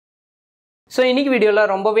So, in this video, we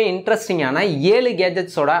will see interesting 7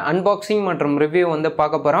 gadgets unboxing and review. In this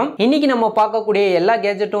video, we will see all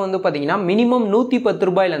gadgets minimum 110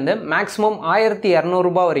 rupees maximum 1200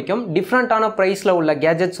 rupees different price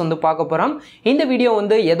gadgets. In this video,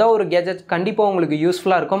 ஒரு gadget கண்டிப்பா உங்களுக்கு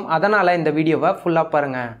யூஸ்ஃபுல்லா இருக்கும். அதனால இந்த வீடியோவை ஃபுல்லா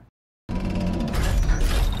பாருங்க.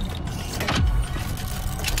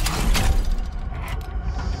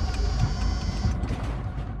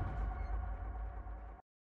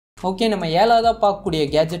 Okay, நம்ம ஏழாவதா பார்க்கக்கூடிய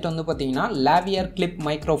கேஜெட் வந்து பாத்தீங்கன்னா Lavalier clip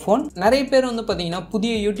microphone. நிறைய பேர் வந்து பாத்தீங்கன்னா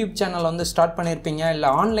புதிய YouTube சேனல் வந்து ஸ்டார்ட் பண்ணிருப்பீங்க இல்ல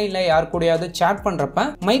ஆன்லைன்ல யார் கூடயாவது சாட் பண்றப்ப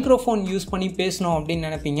மைக்ரோஃபோன் யூஸ் பண்ணி பேசணும் அப்படினு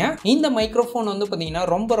நினைப்பீங்க. இந்த மைக்ரோஃபோன் வந்து பாத்தீங்கன்னா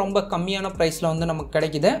ரொம்ப கம்மியான பிரைஸ்ல வந்து நமக்கு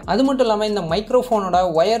கிடைக்குது. அது மட்டும் இல்லாம இந்த மைக்ரோஃபோனோட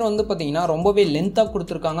வயர் வந்து பாத்தீங்கன்னா ரொம்பவே லென்த்தா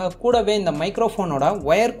கொடுத்திருக்காங்க. கூடவே இந்த மைக்ரோஃபோனோட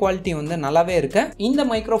வயர் குவாலிட்டி வந்து நல்லாவே இருக்கு. இந்த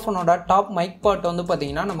மைக்ரோஃபோனோட டாப் மைக் பார்ட் வந்து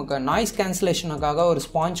பாத்தீங்கன்னா நமக்கு நாய்ஸ் கேன்சலேஷனுக்காக ஒரு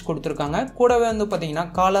ஸ்பாஞ்ச் கொடுத்திருக்காங்க. கூடவே வந்து பாத்தீங்கன்னா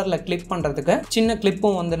காலர் கிளிப் பண்றதுக்கு சின்ன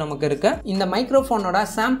கிளிப்பும் வந்து நமக்கு இருக்கு. இந்த மைக்ரோஃபோனோட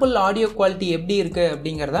சாம்பிள் ஆடியோ குவாலிட்டி எப்படி இருக்கு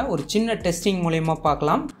அப்படிங்கறத ஒரு சின்ன டெஸ்டிங் மூலமா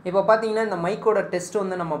பார்க்கலாம். இப்போ பாத்தீங்கன்னா இந்த மைக்கோட டெஸ்ட்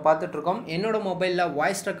வந்து நம்ம பார்த்துட்டு இருக்கோம். என்னோட மொபைல்ல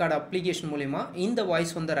வாய்ஸ் ரெக்கார்ட் அப்ளிகேஷன் மூலமா இந்த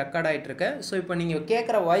வாய்ஸ் வந்து ரெக்கார்ட் ஆயிட்டு இருக்கு. சோ இப்போ நீங்க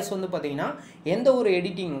கேக்குற வாய்ஸ் வந்து பாத்தீங்கன்னா எந்த ஒரு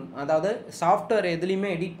எடிட்டிங்கும் அதாவது சாஃப்ட்வேர்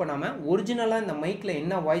எதுலயுமே எடிட் பண்ணாம ஒரிஜினலா இந்த மைக்ல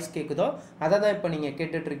என்ன வாய்ஸ் கேக்குதோ அதை தான் இப்போ நீங்க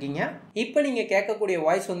கேட்டுட்டு இருக்கீங்க. இப்போ நீங்க கேட்கக்கூடிய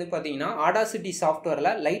வாய்ஸ் வந்து பாத்தீங்கன்னா Audacity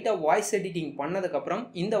சாஃப்ட்வேர்ல லைட்டா வாய்ஸ் எடிட்டிங் பண்ணதுக்கு அப்புறம்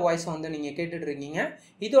இந்த வாய்ஸ் வந்து நீங்க கேட்டுட்டு இருக்கீங்க.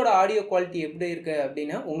 இதோட ஆடியோ குவாலிட்டி எப்படி இருக்கு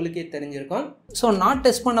அப்படினு உங்களுக்கே தெரிஞ்சிருக்கும். சோ நான்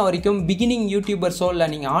டெஸ்ட் பண்ண வரைக்கும் பிகினிங் யூடியூபர்ஸோ இல்ல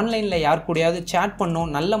நீங்க ஆன்லைன்ல யார் கூடயாவது சாட்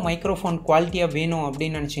பண்ணனும் நல்ல மைக்ரோஃபோன் குவாலிட்டியா வேணும்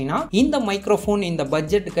அப்படினு நினைச்சீங்கன்னா இந்த மைக்ரோஃபோன் இந்த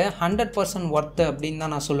பட்ஜெட்டுக்கு 100% வர்த் அப்படினு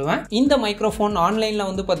தான் நான் சொல்லுவேன். இந்த மைக்ரோஃபோன் ஆன்லைன்ல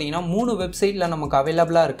வந்து பாத்தீங்கன்னா 3 வெப்சைட்ல நமக்கு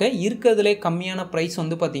அவேலபிளா இருக்கு. இருக்கிறதுலே கம்மியான பிரைஸ்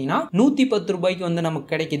வந்து பாத்தீங்கன்னா 110 ரூபாய்க்கு வந்து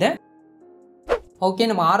நமக்கு கிடைக்குது. ஓகே,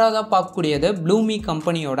 நம்ம ஆறாவதா பார்க்கக்கூடியது ப்ளூமி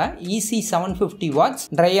கம்பெனியோட EC 750 watts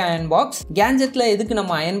try iron box. கேஜெட்ல எதுக்கு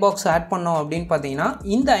நம்ம அயன் பாக்ஸ் ஆட் பண்ணோம் அப்படின்னு பாத்தீங்கன்னா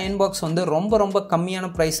இந்த அயன் பாக்ஸ் வந்து ரொம்ப கம்மியான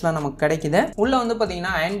பிரைஸ்ல நமக்கு கிடைக்குது. உள்ள வந்து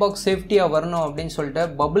பாத்தீங்கன்னா அயன் பாக்ஸ் சேஃப்டியா வரணும் அப்படின்னு சொல்லிட்டு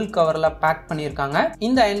பபிள் கவர்ல பேக் பண்ணிருக்காங்க.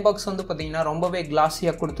 இந்த அயன் பாக்ஸ் வந்து பாத்தீங்கன்னா ரொம்பவே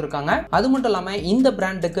கிளாஸியா கொடுத்திருக்காங்க. அது மட்டும் இல்லாம இந்த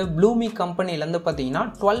பிராண்டுக்கு ப்ளூமி கம்பெனில இருந்து பாத்தீங்கன்னா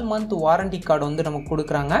 12 month வாரண்டி கார்டு வந்து நமக்கு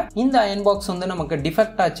கொடுக்குறாங்க. இந்த அயன் பாக்ஸ் வந்து நமக்கு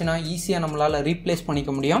டிஃபெக்ட் ஆச்சுன்னா ஈஸியா நம்மளால ரீப்ளேஸ்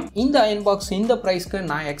பண்ணிக்க முடியும். இந்த அயன் பாக்ஸ் இந்த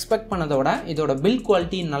நான் எக்ஸ்பெக்ட் பண்ணதோட இதோட பில்ட்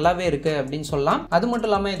குவாலிட்டி நல்லாவே இருக்கு அப்படின்னு சொல்லலாம். அது மட்டும்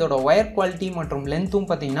இல்லாம இதோட வயர் குவாலிட்டி மற்றும் லென்த்தும்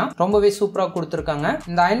பாத்தீங்கன்னா ரொம்பவே சூப்பரா கொடுத்திருக்காங்க.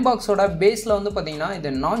 இந்த அயன் பாக்ஸோட பேஸ்ல வந்து பாத்தீங்கன்னா இது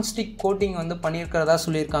நான் ஸ்டிக் கோட்டிங் வந்து பண்ணியிருக்கிறதா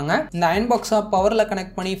சொல்லியிருக்காங்க. இந்த அயன் பாக்ஸா பவர்ல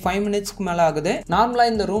கனெக்ட் பண்ணி 5 மினிட்ஸ்க்கு மேல ஆகுது. நார்மலா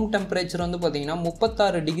இந்த ரூம் டெம்பரேச்சர் வந்து பாத்தீங்கன்னா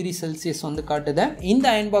 36 டிகிரி செல்சியஸ் வந்து காட்டுது. இந்த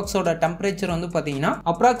அயன் பாக்ஸோட டெம்பரேச்சர் வந்து பாத்தீங்கன்னா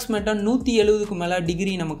அப்ராக்சிமேட்டா 170க்கு மேல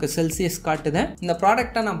டிகிரி நமக்கு செல்சியஸ் காட்டுது. இந்த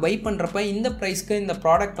ப்ராடக்ட்டை நான் பை பண்றப்ப இந்த பிரைஸ்க்கு இந்த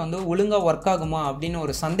ப்ராடக்ட் வந்து ஒழுங்கா ஒர்க் ஆகுமா அப்படின்னு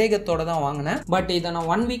ஒரு சந்தேகத்தோட தான் வாங்கினேன். பட் இதை நான்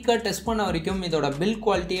 1 வீக்கா டெஸ்ட் பண்ண வரைக்கும் இதோட பில்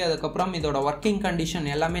குவாலிட்டி அதுக்கப்புறம் இதோட ஒர்க்கிங் கண்டிஷன்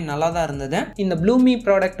எல்லாமே நல்லா தான் இருந்தது. இந்த ப்ளூமி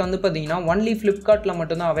ப்ராடக்ட் வந்து பாத்தீங்கன்னா ஒன்லி பிளிப்கார்ட்ல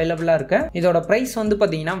மட்டும் தான் அவைலபிளா இருக்கு. இதோட பிரைஸ் வந்து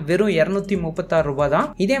பாத்தீங்கன்னா வெறும் 236 ரூபாய் தான்.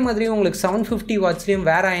 இதே மாதிரி உங்களுக்கு 750 வாட்ஸ்லயும்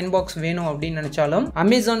வேற அயன் பாக்ஸ் வேணும் அப்படின்னு நினைச்சாலும்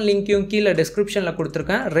அமேசான் லிங்கையும் கீழே டிஸ்கிரிப்ஷன்ல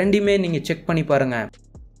கொடுத்துருக்கேன். ரெண்டுமே நீங்க செக் பண்ணி பாருங்க.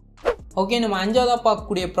 ஓகே, நம்ம அஞ்சாவதா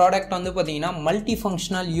பார்க்கக்கூடிய ப்ராடக்ட் வந்து பாத்தீங்கன்னா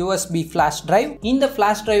மல்டிஃபங்க்ஷனல் USB ஃபிளாஷ் டிரைவ். இந்த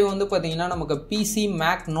ஃபிளாஷ் டிரைவ் வந்து பாத்தீங்கன்னா நமக்கு PC,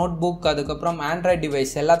 Mac, நோட்புக் அதுக்கப்புறம் ஆண்ட்ராய்ட்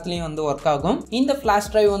டிவைஸ் எல்லாத்துலயும் வந்து ஒர்க் ஆகும். இந்த ஃபிளாஷ்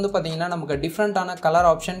டிரைவ் வந்து பாத்தீங்கன்னா நமக்கு டிஃப்ரெண்டான கலர்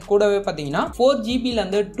ஆப்ஷன் கூடவே பாத்தீங்கன்னா 4GB ல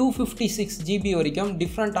இருந்து 256GB வரைக்கும்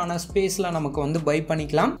டிஃப்ரெண்டான ஸ்பேஸ்ல நமக்கு வந்து பை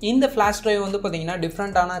பண்ணிக்கலாம். இந்த ஃபிளாஷ் டிரைவ் வந்து பாத்தீங்கன்னா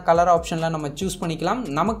டிஃப்ரெண்டான கலர் ஆப்ஷன்ல நம்ம சூஸ் பண்ணிக்கலாம்.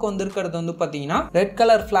 நமக்கு வந்து இருக்கிறது வந்து பாத்தீங்கன்னா ரெட்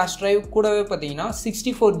கலர் ஃபிளாஷ் டிரைவ் கூடவே பாத்தீங்கன்னா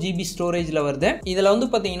 64GB ஸ்டோரேஜ்ல வருது. இதுல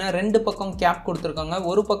வந்து பாத்தீங்கன்னா ரெண்டு பக்கம் கேப் கொடுத்திருக்காங்க.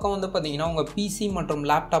 ஒரு பக்கம் வந்து பாத்தீங்கன்னா உங்க PC மற்றும்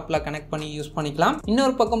லேப்டாப்ல கனெக்ட் பண்ணி யூஸ் பண்ணிக்கலாம்.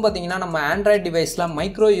 இன்னொரு பக்கம் பாத்தீங்கன்னா நம்ம ஆண்ட்ராய்ட் டிவைஸ்ல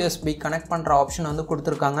மைக்ரோ USB கனெக்ட் பண்ற ஆப்ஷன் வந்து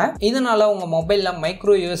கொடுத்திருக்காங்க. இதனால உங்க மொபைல்ல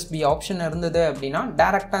மைக்ரோ USB ஆப்ஷன் இருந்தது அப்படின்னா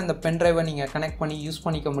டைரக்டா இந்த பென் டிரைவை நீங்க கனெக்ட் பண்ணி யூஸ்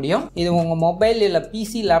பண்ணிக்க முடியும். இது உங்க மொபைல் இல்ல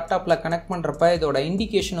PC, லேப்டாப்ல கனெக்ட் பண்றப்ப இதோட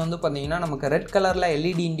இண்டிகேஷன் வந்து பாத்தீங்கன்னா நமக்கு ரெட் கலர்ல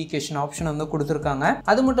LED இண்டிகேஷன் ஆப்ஷன் வந்து கொடுத்திருக்காங்க.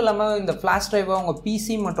 அது மட்டும் இல்லாம இந்த ஃபிளாஷ் டிரைவை உங்க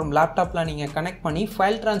PC மற்றும் லேப்டாப்ல நீங்க கனெக்ட் பண்ணி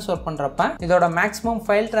ஃபைல் டிரான்ஸ்ஃபர் பண்றப்ப இதோட மேக்ஸிமம்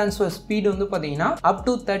ஃபைல் டிரான்ஸ்ஃபர் ஸ்பீட் வந்து பாத்தீங்கன்னா up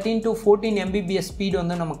to 13 to 14 Mbps speed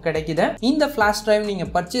வந்து நமக்கு கிடைக்குது. இந்த ஃபிளாஷ் டிரைவ் நீங்க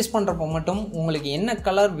பர்ச்சேஸ் பண்றப்ப மட்டும் உங்களுக்கு என்ன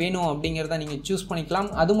கலர் வேணும் அப்படிங்கறத நீங்க சூஸ் பண்ணிக்கலாம்.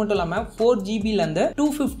 அது மட்டும் இல்லாம 4GB ல இருந்து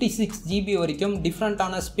 256GB வரைக்கும்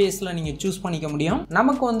டிஃபரெண்டான ஸ்பேஸ்ல நீங்க சூஸ் பண்ணிக்க முடியும்.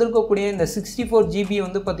 நமக்கு வந்திருக்கக்கூடிய இந்த 64GB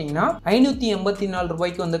வந்து பாத்தீங்கன்னா 584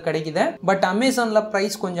 ரூபாய்க்கு வந்து கிடைக்குது. பட் அமேசான்ல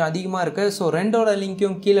பிரைஸ் கொஞ்சம் அதிகமா இருக்கு. சோ ரெண்டோட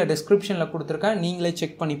லிங்கையும் கீழே டிஸ்கிரிப்ஷன்ல கொடுத்திருக்கேன். நீங்களே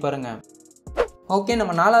செக் பண்ணி பாருங்க. ஓகே,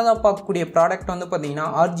 நம்ம நாலாவதா பார்க்கக்கூடிய ப்ராடக்ட் வந்து பார்த்தீங்கன்னா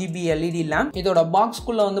RGB LED லேம்ப். இதோட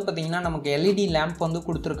பாக்ஸ்குள்ள வந்து பார்த்தீங்கன்னா நமக்கு LED லேம்ப் வந்து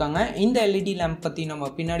கொடுத்துருக்காங்க. இந்த LED லேம்ப் பற்றி நம்ம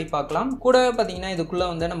பின்னாடி பார்க்கலாம். கூடவே பார்த்தீங்கன்னா இதுக்குள்ள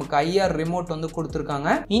வந்து நமக்கு IR ரிமோட் வந்து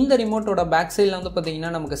கொடுத்துருக்காங்க. இந்த ரிமோட்டோட பேக் சைடில் வந்து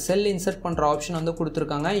பார்த்தீங்கன்னா நமக்கு செல் இன்சர்ட் பண்ணுற ஆப்ஷன் வந்து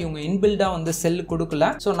கொடுத்துருக்காங்க. இவங்க இன்பில்டாக வந்து செல் கொடுக்கல,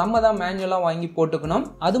 ஸோ நம்ம தான் மேனுவலாக வாங்கி போட்டுக்கணும்.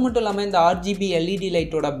 அது மட்டும் இல்லாமல் இந்த RGB LED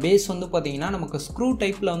லைட்டோட பேஸ் வந்து பார்த்தீங்கன்னா நமக்கு ஸ்க்ரூ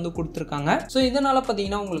டைப்பில் வந்து கொடுத்துருக்காங்க. ஸோ இதனால்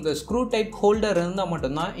பார்த்தீங்கன்னா உங்களுக்கு ஸ்க்ரூ டைப் ஹோல்டர் இருந்தால்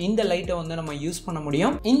மட்டும்தான் இந்த லைட்டை வந்து நம்ம யூஸ் பண்ண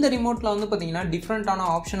முடியும். இந்த ரிமோட்ல வந்து பாத்தீங்கன்னா டிஃபரெண்டான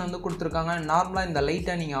ஆப்ஷன் வந்து கொடுத்துருக்காங்க. நார்மலா இந்த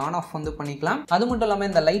லைட்டை நீங்க ஆன் ஆஃப் வந்து பண்ணிக்கலாம். அது மட்டும் இல்லாம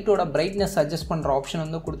இந்த லைட்டோட பிரைட்னஸ் அட்ஜஸ்ட் பண்ற ஆப்ஷன்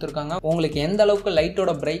வந்து கொடுத்துருக்காங்க. உங்களுக்கு எந்த அளவுக்கு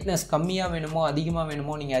லைட்டோட பிரைட்னஸ் கம்மியா வேணுமோ அதிகமா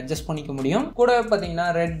வேணுமோ நீங்க அட்ஜஸ்ட் பண்ணிக்க முடியும். கூட பாத்தீங்கன்னா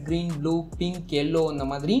red, green, blue, pink, yellow இந்த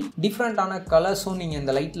மாதிரி டிஃபரெண்டான கலர்ஸும் நீங்க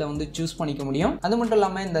இந்த லைட்ல வந்து சூஸ் பண்ணிக்க முடியும். அது மட்டும்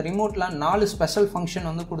இல்லாம இந்த ரிமோட்ல 4 ஸ்பெஷல் ஃபங்க்ஷன்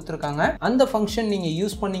வந்து கொடுத்துருக்காங்க. அந்த ஃபங்க்ஷன் நீங்க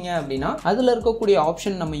யூஸ் பண்ணீங்க அப்படின்னா அதுல இருக்கக்கூடிய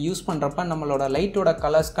ஆப்ஷன் நம்ம யூஸ் பண்றப்ப நம்மளோட லைட்டோட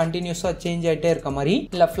கலர்ஸ் கண்டினியூஸா சேஞ்ச் ஆயிட்டே இருக்க மாதிரி,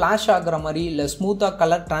 இல்ல ஃபிளாஷ் ஆகுற மாதிரி, இல்ல ஸ்மூத்தா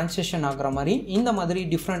கலர் டிரான்சிஷன் ஆகுற மாதிரி இந்த மாதிரி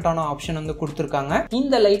டிஃபரெண்டான ஆப்ஷன் வந்து கொடுத்துருக்காங்க.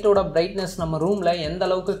 இந்த லைட்டோட பிரைட்னஸ் நம்ம ரூம்ல எந்த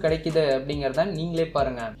அளவுக்கு கிடைக்குது அப்படிங்கறத நீங்களே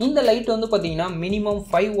பாருங்க. இந்த லைட் வந்து பாத்தீங்கன்னா மினிமம்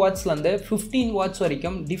 5 வாட்ஸ்ல இருந்து 15 வாட்ஸ்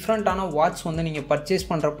வரைக்கும் டிஃபரெண்டான வாட்ஸ் வந்து நீங்க பர்ச்சேஸ்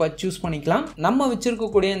பண்றப்ப சூஸ் பண்ணிக்கலாம். நம்ம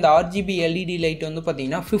வச்சிருக்கக்கூடிய இந்த RGB LED லைட் வந்து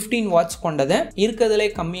பாத்தீங்கன்னா 15 வாட்ஸ் கொண்டது. இருக்கிறதுலே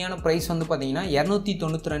கம்மியான பிரைஸ் வந்து பாத்தீங்கன்னா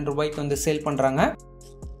 292 ரூபாய்க்கு வந்து சேல் பண்றாங்க.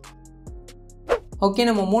 ஓகே,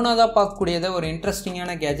 நம்ம மூணாவதா பார்க்கக்கூடியது ஒரு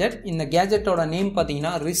இன்ட்ரெஸ்டிங்கான கேஜெட். இந்த கேஜெட்டோட நேம்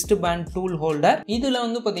பார்த்தீங்கன்னா ரிஸ்ட்பேண்ட் டூல் ஹோல்டர். இதில்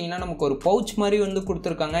வந்து பார்த்தீங்கன்னா நமக்கு ஒரு பவுச் மாதிரி வந்து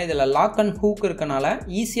கொடுத்துருக்காங்க. இதில் லாக் அண்ட் ஹூக் இருக்கனால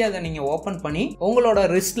ஈஸியாக அதை நீங்கள் ஓப்பன் பண்ணி உங்களோட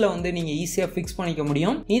ரிஸ்ட்ல வந்து நீங்கள் ஈஸியாக ஃபிக்ஸ் பண்ணிக்க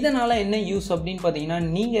முடியும். இதனால என்ன யூஸ் அப்படின்னு பார்த்தீங்கன்னா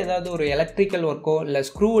நீங்கள் ஏதாவது ஒரு எலக்ட்ரிக்கல் ஒர்க்கோ இல்லை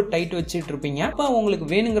ஸ்க்ரூவை டைட் வச்சுட்டு இருப்பீங்க. அப்போ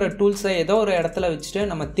உங்களுக்கு வேணுங்கிற டூல்ஸை ஏதோ ஒரு இடத்துல வச்சுட்டு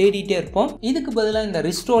நம்ம தேடிட்டே இருப்போம். இதுக்கு பதிலாக இந்த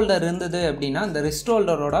ரிஸ்ட் ஹோல்டர் இருந்தது அப்படின்னா இந்த ரிஸ்ட்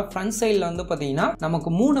ஹோல்டரோட ஃப்ரண்ட் சைடில் வந்து பார்த்தீங்கன்னா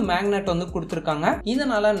நமக்கு 3 மேக்னெட் வந்து கொடுத்துருக்காங்க.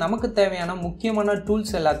 இதனால நமக்கு தேவையான முக்கியமான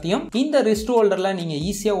டூல்ஸ் எல்லாத்தையும் இந்த ரிஸ்ட் ஹோல்டர்ல நீங்க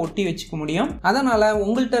ஈஸியா ஒட்டி வச்சுக்க முடியும். அதனால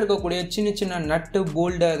உங்கள்கிட்ட இருக்கக்கூடிய சின்ன சின்ன நட்டு,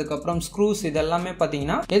 போல்டு, அதுக்கப்புறம் ஸ்க்ரூஸ் இதெல்லாமே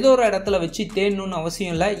பாத்தீங்கன்னா ஏதோ ஒரு இடத்துல வச்சு தேடணும்னு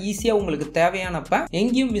அவசியம் இல்ல. ஈஸியா உங்களுக்கு தேவையானப்ப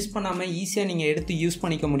எங்கேயும் மிஸ் பண்ணாம ஈஸியா நீங்க எடுத்து யூஸ்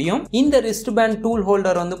பண்ணிக்க முடியும். இந்த ரிஸ்ட்பேண்ட் டூல்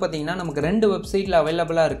ஹோல்டர் வந்து பாத்தீங்கன்னா நமக்கு 2 வெப்சைட்ல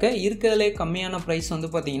அவைலபிளா இருக்கு. இருக்கிறதுலே கம்மியான பிரைஸ்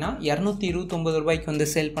வந்து பாத்தீங்கன்னா 229 ரூபாய்க்கு வந்து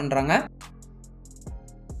சேல் பண்றாங்க.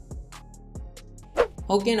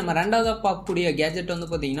 ஓகே, நம்ம ரெண்டாவதா பார்க்கக்கூடிய கேஜெட் வந்து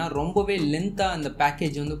பார்த்தீங்கன்னா ரொம்பவே லென்த்தாக அந்த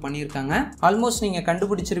பேக்கேஜ் வந்து பண்ணியிருக்காங்க. ஆல்மோஸ்ட் நீங்கள்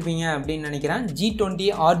கண்டுபிடிச்சிருப்பீங்க அப்படின்னு நினைக்கிறேன். G20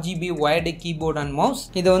 RGB wired keyboard and mouse.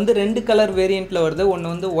 இது வந்து 2 கலர் வேரியண்ட்ல வருது.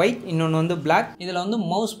 ஒன்று வந்து ஒயிட், இன்னொன்று வந்து பிளாக். இதில் வந்து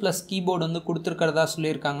மவுஸ் பிளஸ் கீபோர்டு வந்து கொடுத்துருக்கிறதா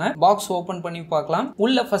சொல்லியிருக்காங்க. பாக்ஸ் ஓப்பன் பண்ணி பார்க்கலாம்.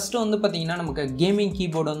 உள்ள ஃபர்ஸ்ட் வந்து பார்த்தீங்கன்னா நமக்கு கேமிங்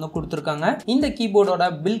கீபோர்டு வந்து கொடுத்துருக்காங்க. இந்த கீபோர்டோட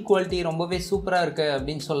பில்ட் குவாலிட்டி ரொம்பவே சூப்பராக இருக்கு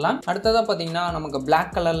அப்படின்னு சொல்லலாம். அடுத்ததாக பார்த்தீங்கன்னா நமக்கு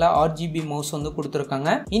பிளாக் கலர்ல RGB மவுஸ் வந்து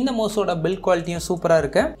கொடுத்துருக்காங்க. இந்த மவுஸோட பில்ட் குவாலிட்டியும் சூப்பராக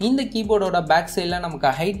இருக்கு. இந்த கீபோர்டோட பேக் சைடுல நமக்கு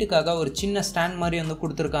ஹைட்டுக்காக ஒரு சின்ன ஸ்டாண்ட் மாதிரி வந்து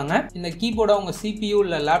கொடுத்துருக்காங்க. இந்த கீபோர்டை உங்க CPU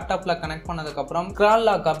இல்ல லேப்டாப்ல கனெக்ட் பண்ணதுக்கு அப்புறம் ஸ்க்ரால்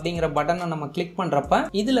லாக் அப்படிங்கிற பட்டனை நம்ம கிளிக் பண்றப்ப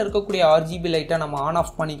இதுல இருக்கக்கூடிய RGB லைட்டை நம்ம ஆன்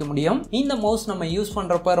ஆஃப் பண்ணிக்க முடியும். இந்த மவுஸ் நம்ம யூஸ்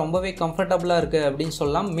பண்றப்ப ரொம்பவே கம்ஃபர்டபுளா இருக்கு அப்படின்னு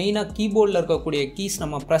சொல்லலாம். மெயினா கீபோர்ட்ல இருக்கக்கூடிய கீஸ்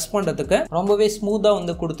நம்ம பிரஸ் பண்றதுக்கு ரொம்பவே ஸ்மூத்தா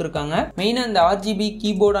வந்து கொடுத்துருக்காங்க. மெயினா இந்த RGB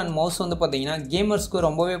கீபோர்ட் அண்ட் மவுஸ் வந்து பாத்தீங்கன்னா கேமர்ஸ்க்கு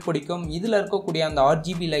ரொம்பவே பிடிக்கும். இதுல இருக்கக்கூடிய அந்த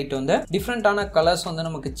RGB லைட் வந்து டிஃபரெண்டான கலர்ஸ் வந்து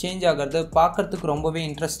நமக்கு சேஞ்ச் ஆகிறது பார்க்கறதுக்கு ரொம்பவே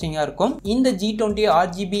இன்ட்ரெஸ்டிங்கா இருக்கும். இந்த G20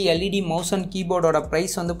 RGB LED mouse and கீபோர்டோட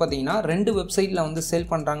price வந்து பாத்தீங்கன்னா 2 வெப்சைட்ல வந்து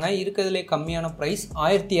சேல் பண்றாங்க. இருக்கிறதுலே கம்மியான பிரைஸ்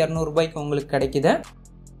 1200 ரூபாய்க்கு உங்களுக்கு கிடைக்குது.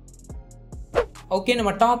 ஓகே,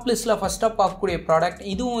 நம்ம டாப் லிஸ்ட்ல ஃபர்ஸ்டா பார்க்கக்கூடிய ப்ராடக்ட்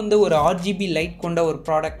இதுவும் வந்து ஒரு RGB லைட் கொண்ட ஒரு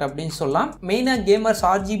ப்ராடக்ட் அப்படின்னு சொல்லலாம். மெயினா gamers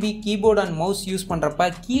RGB keyboard and mouse use பண்றப்ப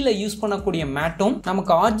கீழே யூஸ் பண்ணக்கூடிய மேட்டும்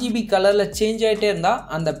நமக்கு RGB கலர்ல சேஞ்ச் ஆயிட்டே இருந்தா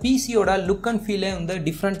அந்த பிசியோட லுக் அண்ட் ஃபீலே வந்து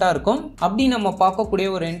டிஃப்ரெண்டா இருக்கும். அப்படி நம்ம பார்க்கக்கூடிய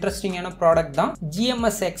ஒரு இன்ட்ரெஸ்டிங்கான ப்ராடக்ட் தான்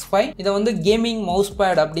GMS X5. இதை வந்து கேமிங் மவுஸ்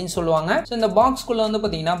பேட் அப்படின்னு சொல்லுவாங்க. ஸோ இந்த பாக்ஸ்குள்ள வந்து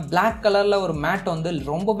பாத்தீங்கன்னா பிளாக் கலர்ல ஒரு மேட் வந்து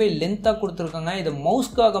ரொம்பவே லென்த்தா கொடுத்துருக்காங்க. இது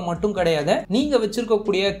மவுஸ்க்காக மட்டும் கிடையாது, நீங்க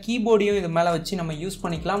வச்சிருக்கக்கூடிய கீபோர்டையும் இது மேல வச்சு நம்ம யூஸ்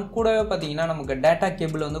பண்ணிக்கலாம். கூடவே பாத்தீங்கன்னா நமக்கு டேட்டா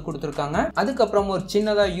கேபிள் வந்து கொடுத்துருக்காங்க. அதுக்கப்புறம் ஒரு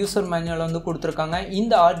சின்னதா யூசர் மேனுவல் வந்து கொடுத்துருக்காங்க.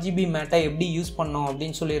 இந்த RGB மேட்டை எப்படி யூஸ் பண்ணணும்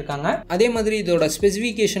அப்படின்னு சொல்லியிருக்காங்க. அதே மாதிரி இதோட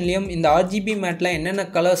ஸ்பெசிஃபிகேஷன்லயும் இந்த RGB மேட்ல என்னென்ன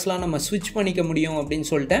கலர்ஸ்லாம் நம்ம ஸ்விட்ச் பண்ணிக்க முடியும் அப்படின்னு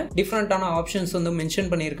சொல்லிட்டு டிஃபரெண்டான ஆப்ஷன்ஸ் வந்து மென்ஷன்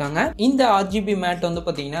பண்ணியிருக்காங்க. இந்த RGB மேட் வந்து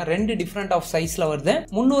பாத்தீங்கன்னா 2 டிஃபரெண்ட் ஆஃப் சைஸ்ல வருது.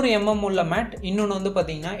 300 mm உள்ள மேட், இன்னொன்னு வந்து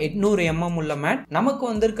பாத்தீங்கன்னா 800 mm உள்ள மேட். நமக்கு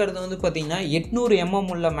வந்திருக்கிறது வந்து பாத்தீங்கன்னா 800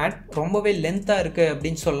 mm உள்ள மேட் ரொம்பவே லென்த்தா இருக்கு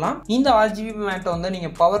அப்படின்னு சொல்லலாம். இந்த RGB மேட்டை வந்து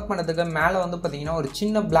நீங்கள் பவர் பண்ணதுக்கு மேலே வந்து பார்த்தீங்கன்னா ஒரு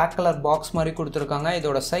சின்ன பிளாக் கலர் பாக்ஸ் மாதிரி கொடுத்துருக்காங்க.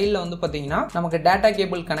 இதோட சைடில் வந்து பார்த்தீங்கன்னா நமக்கு டேட்டா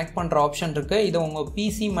கேபிள் கனெக்ட் பண்ணுற ஆப்ஷன் இருக்கு. இது உங்கள்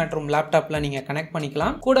பிசி மற்றும் லேப்டாப்பில் நீங்கள் கனெக்ட்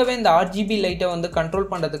பண்ணிக்கலாம். கூடவே இந்த RGB லைட்டை வந்து கண்ட்ரோல்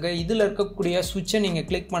பண்ணுறதுக்கு இதில் இருக்கக்கூடிய சுவிட்சை நீங்கள்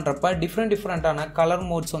கிளிக் பண்ணுறப்ப டிஃப்ரெண்டான கலர்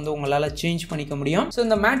மோட்ஸ் வந்து உங்களால் சேஞ்ச் பண்ணிக்க முடியும். ஸோ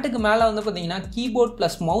இந்த மேட்டுக்கு மேலே வந்து பார்த்தீங்கன்னா கீபோர்ட்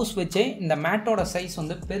ப்ளஸ் மவுஸ் வச்சு இந்த மேட்டோட சைஸ்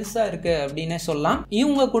வந்து பெருசாக இருக்குது அப்படின்னே சொல்லலாம்.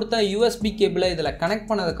 இவங்க கொடுத்த USB கேபிளை இதில் கனெக்ட்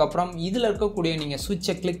பண்ணதுக்கப்புறம் இதில் இருக்கக்கூடிய நீங்கள்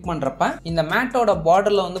சுவிட்சை கிளிக் பண்ணுறப்ப இந்த மேட்டோட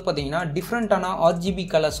பார்டரில் வந்து பார்த்தீங்கன்னா டிஃப்ரெண்டான RGB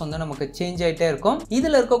கலர்ஸ் வந்து நமக்கு சேஞ்ச் ஆகிட்டே இருக்கும்.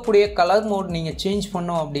 இதில் இருக்கக்கூடிய கலர் மோட் நீங்கள் சேஞ்ச்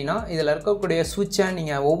பண்ணோம் அப்படின்னா இதில் இருக்கக்கூடிய சுவிட்சை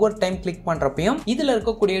நீங்கள் ஒவ்வொரு டைம் கிளிக் பண்ணுறப்பையும் இதில்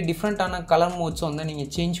இருக்கக்கூடிய டிஃப்ரெண்டான கலர் மோட்ஸ் வந்து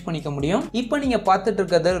நீங்கள் சேஞ்ச் பண்ணிக்க முடியும். இப்போ நீங்கள் பார்த்துட்டு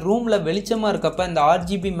இருக்கிறது ரூமில் வெளிச்சமாக இருக்கப்ப இந்த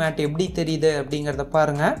RGB மேட் எப்படி தெரியுது அப்படிங்கிறத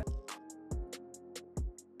பாருங்க.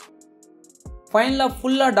 ஃபைனலாக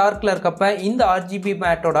ஃபுல்லாக டார்க்கில் இருக்கப்ப இந்த RGB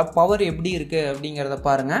மேட்டோட பவர் எப்படி இருக்குது அப்படிங்கிறத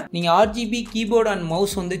பாருங்கள். நீங்கள் RGB கீபோர்ட் அண்ட்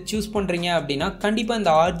மவுஸ் வந்து சூஸ் பண்ணுறீங்க அப்படின்னா கண்டிப்பாக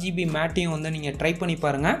இந்த RGB மேட்டையும் வந்து நீங்கள் ட்ரை பண்ணி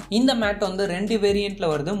பாருங்கள். இந்த மேட் வந்து 2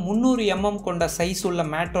 வேரியண்ட்டில் வருது. 300 mm கொண்ட சைஸ் உள்ள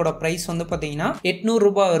மேட்டோட ப்ரைஸ் வந்து பார்த்தீங்கன்னா 800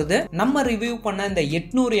 ரூபாய் வருது. நம்ம ரிவ்யூ பண்ண இந்த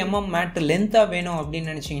 800 mm மேட் லென்த்தாக வேணும்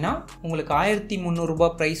அப்படின்னு நினச்சிங்கன்னா உங்களுக்கு 1300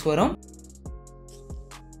 ரூபாய் ப்ரைஸ் வரும்.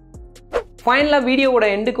 ஃபைனலாக வீடியோவோட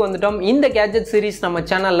எண்டுக்கு வந்துட்டோம். இந்த கேஜெட் சீரிஸ் நம்ம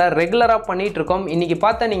சேனலில் ரெகுலராக பண்ணிகிட்டு இருக்கோம். இன்றைக்கி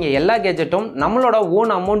பார்த்தா நீங்கள் எல்லா கேஜெட்டும் நம்மளோட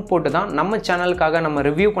ஓன் அமௌண்ட் போட்டு தான் நம்ம சேனலுக்காக நம்ம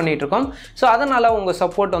ரிவ்யூ பண்ணிகிட்டு இருக்கோம். ஸோ அதனால் உங்கள்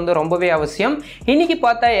சப்போர்ட் வந்து ரொம்பவே அவசியம். இன்றைக்கி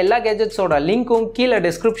பார்த்தா எல்லா கேஜெட்ஸோட லிங்க்கும் கீழே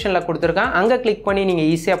டிஸ்கிரிப்ஷனில் கொடுத்துருக்கேன். அங்கே கிளிக் பண்ணி நீங்கள்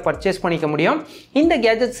ஈஸியாக பர்ச்சேஸ் பண்ணிக்க முடியும். இந்த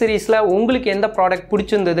கேஜெட் சீரிஸில் உங்களுக்கு எந்த ப்ராடக்ட்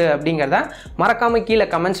பிடிச்சிருந்தது அப்படிங்கிறத மறக்காமல் கீழே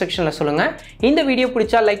கமெண்ட் செக்ஷனில் சொல்லுங்கள். இந்த வீடியோ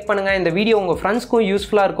பிடிச்சா லைக் பண்ணுங்கள். இந்த வீடியோ உங்கள் ஃப்ரெண்ட்ஸ்க்கும்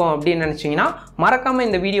யூஸ்ஃபுல்லாக இருக்கும் அப்படின்னு நினச்சிங்கன்னா மறக்காமல்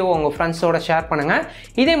இந்த வீடியோவை உங்கள் ஃப்ரெண்ட்ஸோட ஷேர் பண்ணுங்க.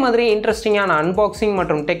 இதே மாதிரி இன்ட்ரெஸ்டிங்கான அன்பாக்சிங்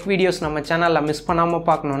மற்றும் டெக் வீடியோஸ் நம்ம சேனல்ல மிஸ் பண்ணாம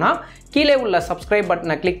பார்க்கணும்னா கீழே உள்ள சப்ஸ்கிரைப்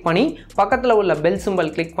பட்டனை கிளிக் பண்ணி பக்கத்துல உள்ள பெல்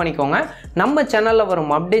சிம்பல் கிளிக் பண்ணிக்கோங்க. நம்ம சேனல்ல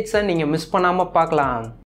வரும் அப்டேட்ஸை நீங்க மிஸ் பண்ணாம பார்க்கலாம்.